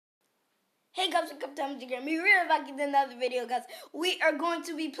Hey guys, welcome to Instagram. We're really back in another video, guys. We are going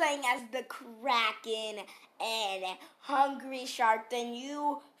to be playing as the Kraken and Hungry Shark, the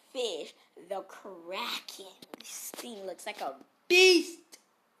new fish. The Kraken. This thing looks like a beast.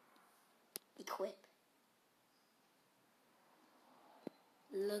 Equip.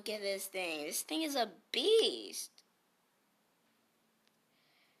 Look at this thing. This thing is a beast.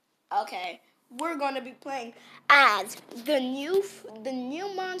 Okay, we're going to be playing as the new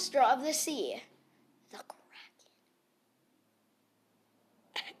monster of the sea, the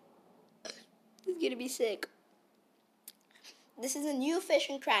Kraken. It's gonna be sick. This is a new fish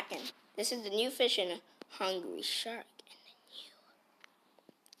in Kraken. This is the new fish in Hungry Shark.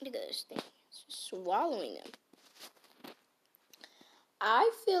 Look at this thing. It's just swallowing them.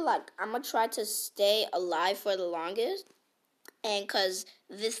 I feel like I'm gonna try to stay alive for the longest. And because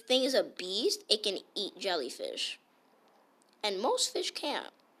this thing is a beast, it can eat jellyfish. And most fish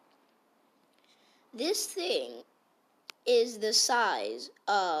can't. This thing is the size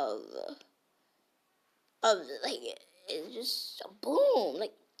of like, it's just a boom.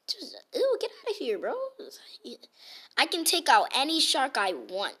 Like, just, ew, get out of here, bro. I can take out any shark I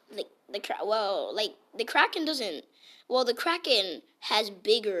want. Like, the Kraken doesn't, the Kraken has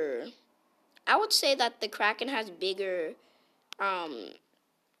bigger, I would say that the Kraken has bigger, let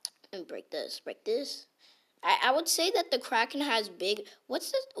me break this. I would say that the Kraken has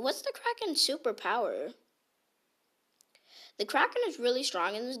what's the Kraken's superpower? The Kraken is really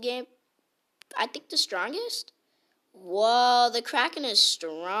strong in this game. I think the strongest. Whoa, the Kraken is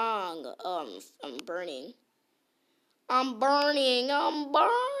strong. I'm burning. I'm burning.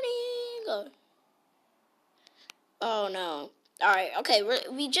 Oh no. Alright, okay,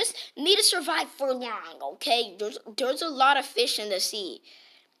 we just need to survive for long, okay? There's a lot of fish in the sea.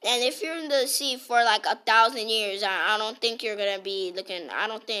 And if you're in the sea for like 1,000 years, I don't think you're gonna be I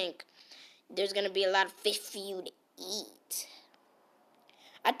don't think there's gonna be a lot of fish for you to eat.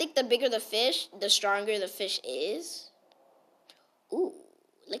 I think the bigger the fish, the stronger the fish is. Ooh,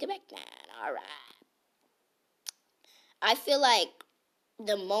 look at Batman. Alright. I feel like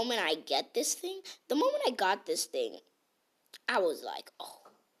the moment I got this thing, I was like, oh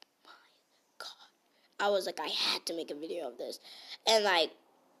my god. I was like, I had to make a video of this. And like,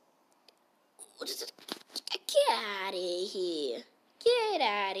 get out of here. Get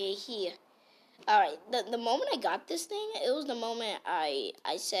out of here. Alright, the moment I got this thing, it was the moment I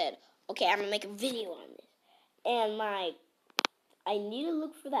said, okay, I'm going to make a video on this. And I need to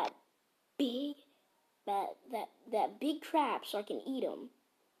look for that big crab so I can eat him.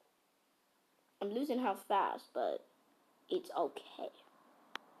 I'm losing health fast, but it's okay.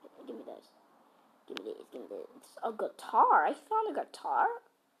 Give me this. It's a guitar. I found a guitar.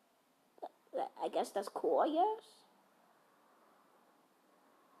 I guess that's cool, I guess.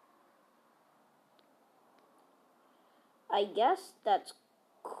 I guess that's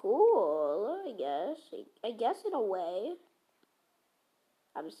cool, I guess in a way.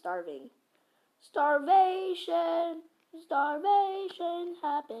 I'm starving. Starvation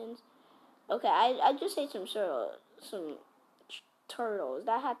happens. Okay, I just ate some turtles.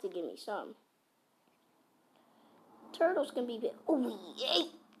 That had to give me some. Turtles can be big. Oh,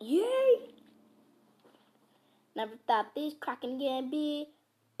 yay! Never thought this Kraken can be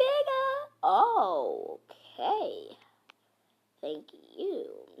bigger. Oh, okay. Thank you.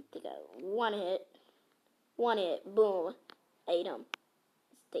 I think I one hit, boom, ate him.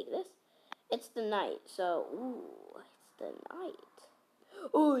 Let's take this. It's the night, so it's the night.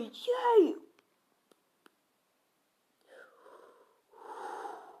 Oh yay!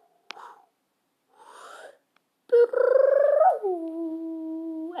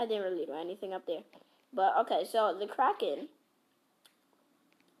 I didn't really do anything up there. But, okay, so the Kraken,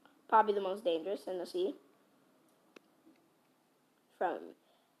 probably the most dangerous in the sea.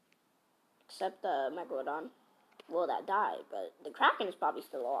 Except the Megalodon. Well, that died, but the Kraken is probably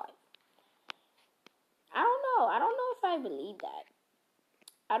still alive. I don't know if I believe that.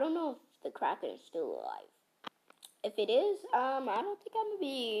 I don't know if the Kraken is still alive. If it is, I don't think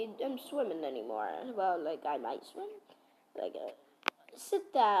I'm swimming anymore. Well, like, I might swim. Like,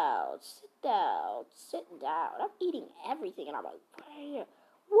 sit down. I'm eating everything, and I'm like,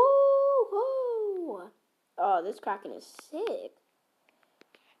 woo-hoo! Oh, this Kraken is sick.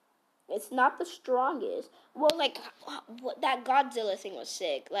 It's not the strongest. Well, like, that Godzilla thing was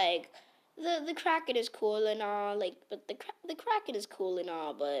sick. Like, the Kraken is cool and all. Like, but the Kraken is cool and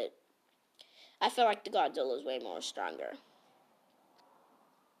all, but I feel like the Godzilla is way more stronger.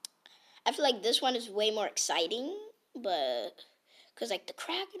 I feel like this one is way more exciting, but because like the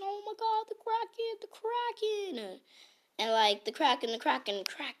Kraken, oh my god, the Kraken. And like the Kraken,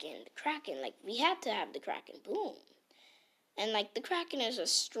 like we had to have the Kraken, boom. And like the Kraken is a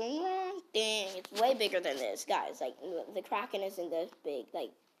strong thing. It's way bigger than this, guys. Like the Kraken isn't this big.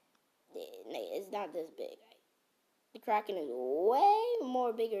 Like it's not this big. The Kraken is way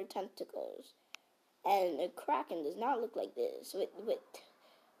more bigger tentacles, and the Kraken does not look like this.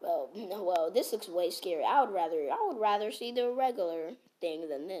 Well, this looks way scary. I would rather see the regular thing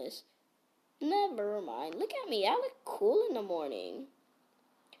than this. Never mind. Look at me. I look cool in the morning.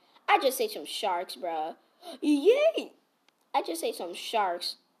 I just say some sharks, bruh. Yay! I just say some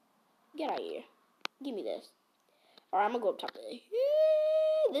sharks. Get out of here. Give me this. Alright, I'm gonna go up top of it.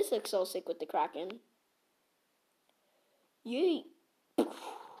 Yay! This looks so sick with the Kraken. Yay!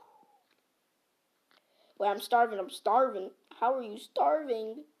 Wait, I'm starving. How are you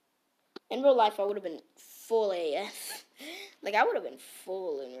starving? In real life, I would have been full AF. Like, I would have been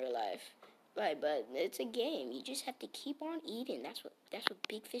full in real life. But it's a game. You just have to keep on eating. That's what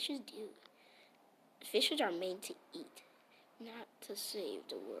big fishes do. Fishes are made to eat, not to save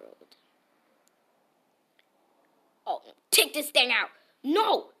the world. Oh, take this thing out.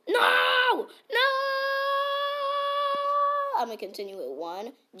 No! I'm going to continue with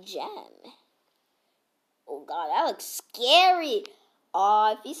 1 gem. Oh, God, that looks scary.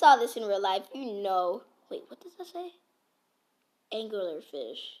 Oh, if you saw this in real life, you know. Wait, what does that say?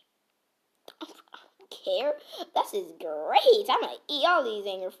 Anglerfish. I don't care. This is great. I'm going to eat all these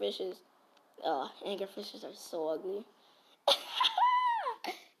anglerfishes. Oh, anglerfishes are so ugly.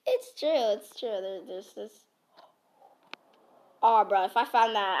 It's true. There's this. Oh, bro, if I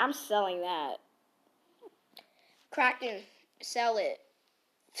found that, I'm selling that. Kraken, sell it.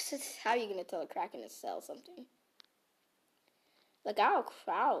 How are you going to tell a Kraken to sell something? Like, I'll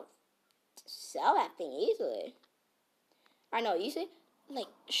sell that thing easily. I know, you see? Like,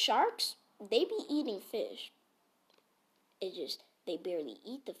 sharks, they be eating fish. It's just, they barely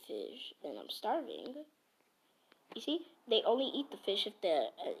eat the fish, and I'm starving. You see? They only eat the fish if they're,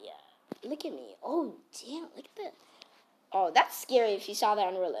 yeah. Look at me. Oh, damn, look at that. Oh, that's scary if you saw that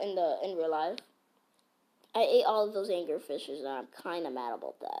in real life. I ate all of those anglerfishes, and I'm kind of mad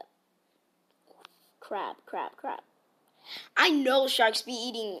about that. Crap. I know sharks be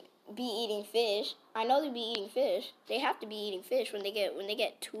eating fish. I know they be eating fish. They have to be eating fish when they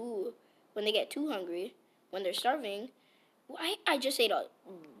get too hungry, when they're starving. I just ate a.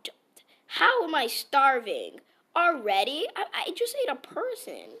 How am I starving already? I just ate a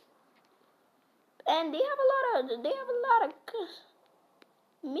person, and they have a lot of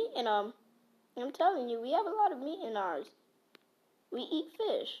meat in them. I'm telling you, we have a lot of meat in ours. We eat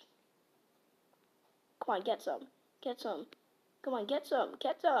fish. Come on, get some. Come on, get some.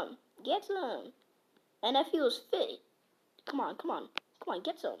 And that feels fit. Come on,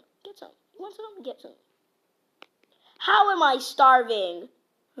 get some. You want some? Get some. How am I starving?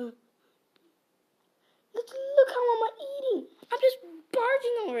 Look how am I eating? I'm just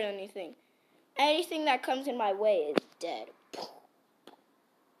barging over anything. Anything that comes in my way is dead.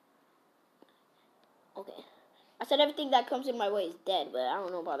 Okay. I said everything that comes in my way is dead, but I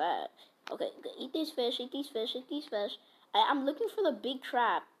don't know about that. Okay, eat these fish. I'm looking for the big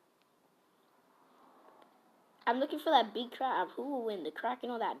crab. I'm looking for that big crab. Who will win? The Kraken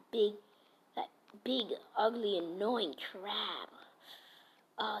or that big, ugly, annoying crab?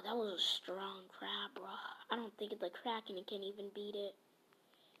 Oh, that was a strong crab, bro. I don't think the Kraken can even beat it.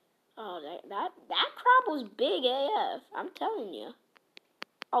 Oh, that crab was big AF. I'm telling you.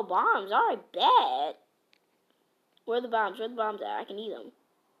 Oh, bombs. All right, bet. Where are the bombs? At? I can eat them.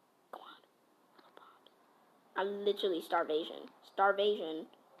 Come on. I'm literally starvation. Starvation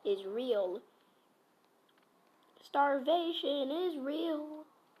is real. Starvation is real.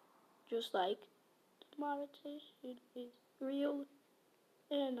 Just like demonetization is real.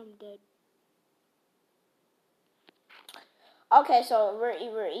 And I'm dead. Okay, so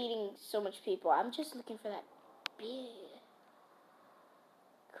we're eating so much people. I'm just looking for that big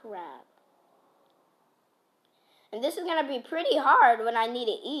crab. And this is going to be pretty hard when I need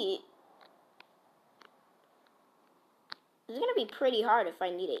to eat. This is going to be pretty hard if I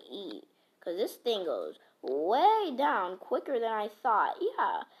need to eat. Because this thing goes way down quicker than I thought.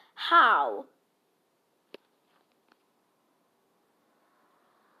 Yeah. How?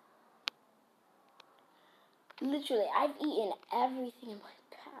 Literally, I've eaten everything in my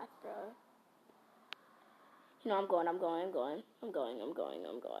path, bro. You know, I'm going.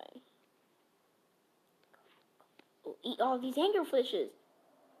 Oh, eat all these anglerfishes.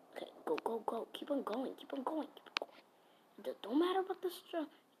 Okay, go. Keep on going. Don't matter about the stuff.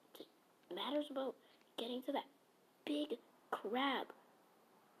 It matters about getting to that big crab.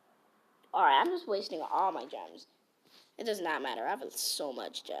 Alright, I'm just wasting all my gems. It does not matter. I have so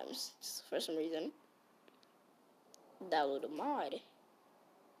much gems for some reason. Download a mod.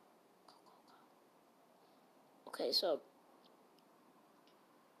 Okay, so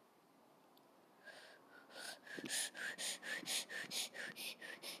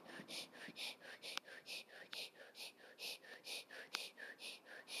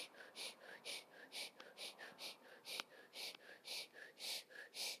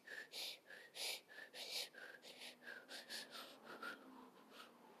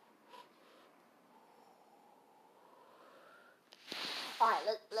alright,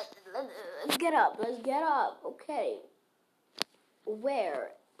 let's get up. Let's get up. Okay.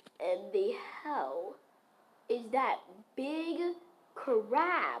 Where in the hell is that big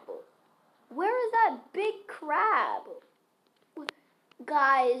crab? Where is that big crab?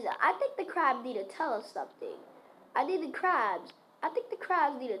 Guys, I think the crab need to tell us something. I think the crabs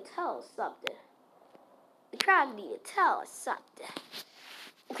need to tell us something. The crabs need to tell us something.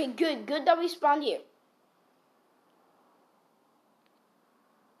 Okay, good that we spawned here.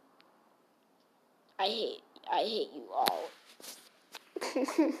 I hate you all.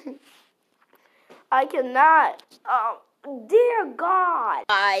 I cannot. Dear God.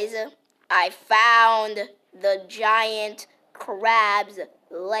 Guys, I found the giant crab's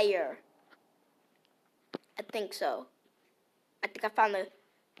lair. I think so. I think I found the...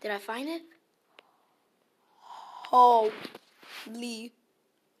 Did I find it? Holy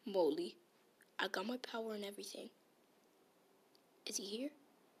moly. I got my power and everything. Is he here?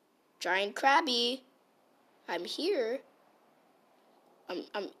 Giant Krabby. I'm here.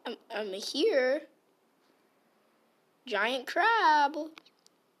 I'm here. Giant crab.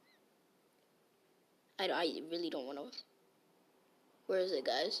 I really don't want to. Where is it,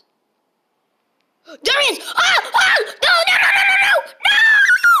 guys? There he is! Ah! No!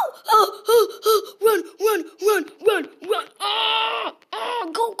 Run!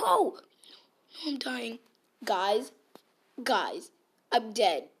 Go! I'm dying. Guys, I'm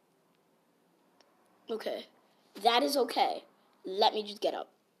dead. Okay. That is okay. Let me just get up.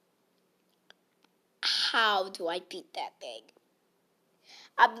 How do I beat that thing?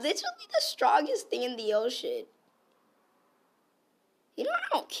 I'm literally the strongest thing in the ocean. You know, I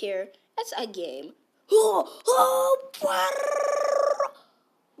don't care. That's a game. Oh no,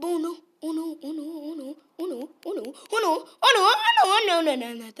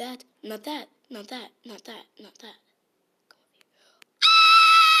 not that.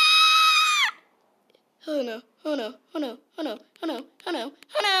 Oh no.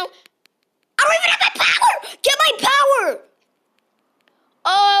 I don't even have my power! Get my power!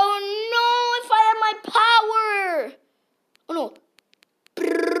 Oh no, if I had my power! Oh no.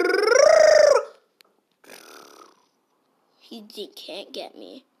 He can't get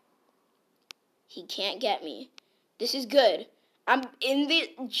me. He can't get me. This is good. I'm in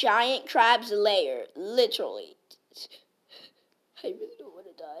the giant crab's lair, literally. I really don't want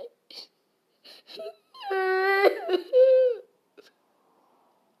to die.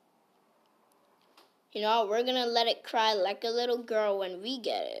 You know, we're gonna let it cry like a little girl when we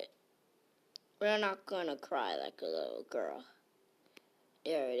get it. We're not gonna cry like a little girl.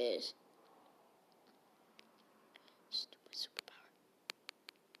 There it is. Stupid superpower.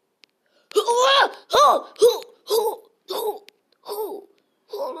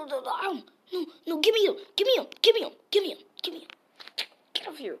 No, give me him. Get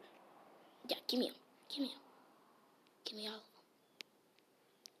off here. Yeah, give me him. Give me all.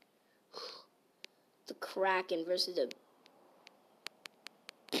 The Kraken versus the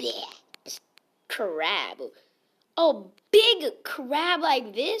crab. Oh, big crab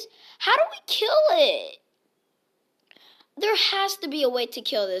like this? How do we kill it? There has to be a way to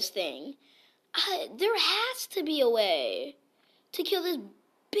kill this thing. There has to be a way to kill this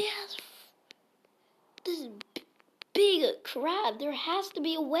big crab. There has to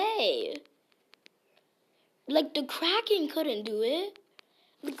be a way. Like, the Kraken couldn't do it.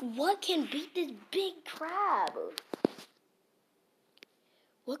 Like, what can beat this big crab?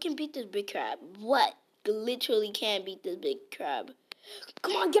 What can beat this big crab? What literally can beat this big crab?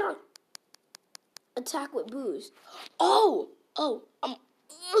 Come on, get on. Attack with boost. No,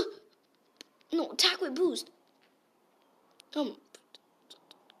 attack with boost.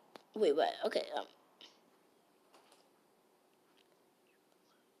 Wait, what? Okay,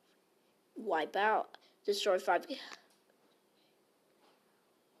 wipe out. Destroy 5.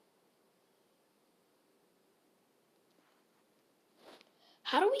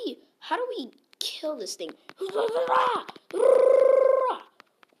 How do we kill this thing?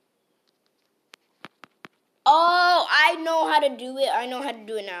 Oh, I know how to do it. I know how to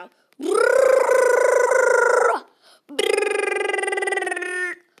do it now.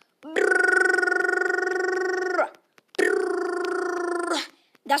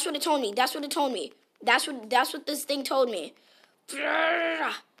 That's what it told me. That's what it told me. That's what this thing told me.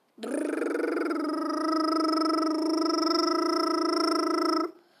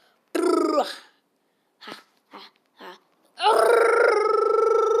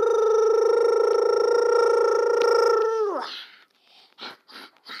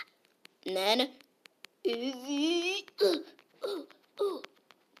 And then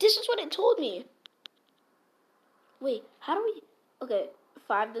this is what it told me. Wait, how do we? Okay,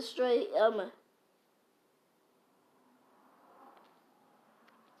 5 destroy.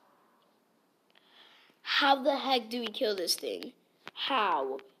 How the heck do we kill this thing?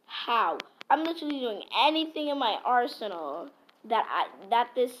 How? I'm literally doing anything in my arsenal that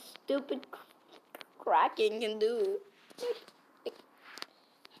this stupid Kraken can do.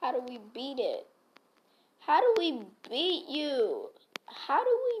 How do we beat it? How do we beat you? How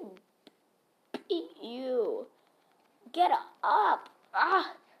do we beat you? Get up!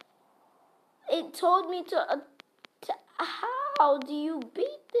 Ah! It told me to how do you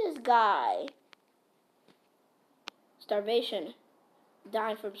beat this guy? Starvation.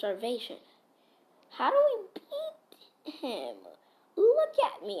 Dying from starvation. How do we beat him? Look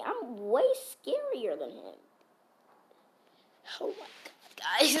at me. I'm way scarier than him. Oh my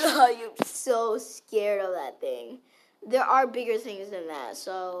god, guys. I'm so scared of that thing. There are bigger things than that,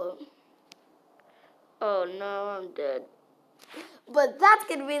 so... Oh no, I'm dead. But that's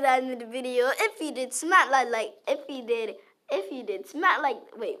gonna be the end of the video. If you did smash like, if you did smash like,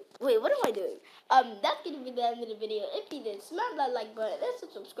 wait, what am I doing? That's gonna be the end of the video. If you did smash that like button, there's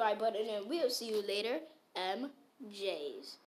a subscribe button, and we'll see you later. MJs.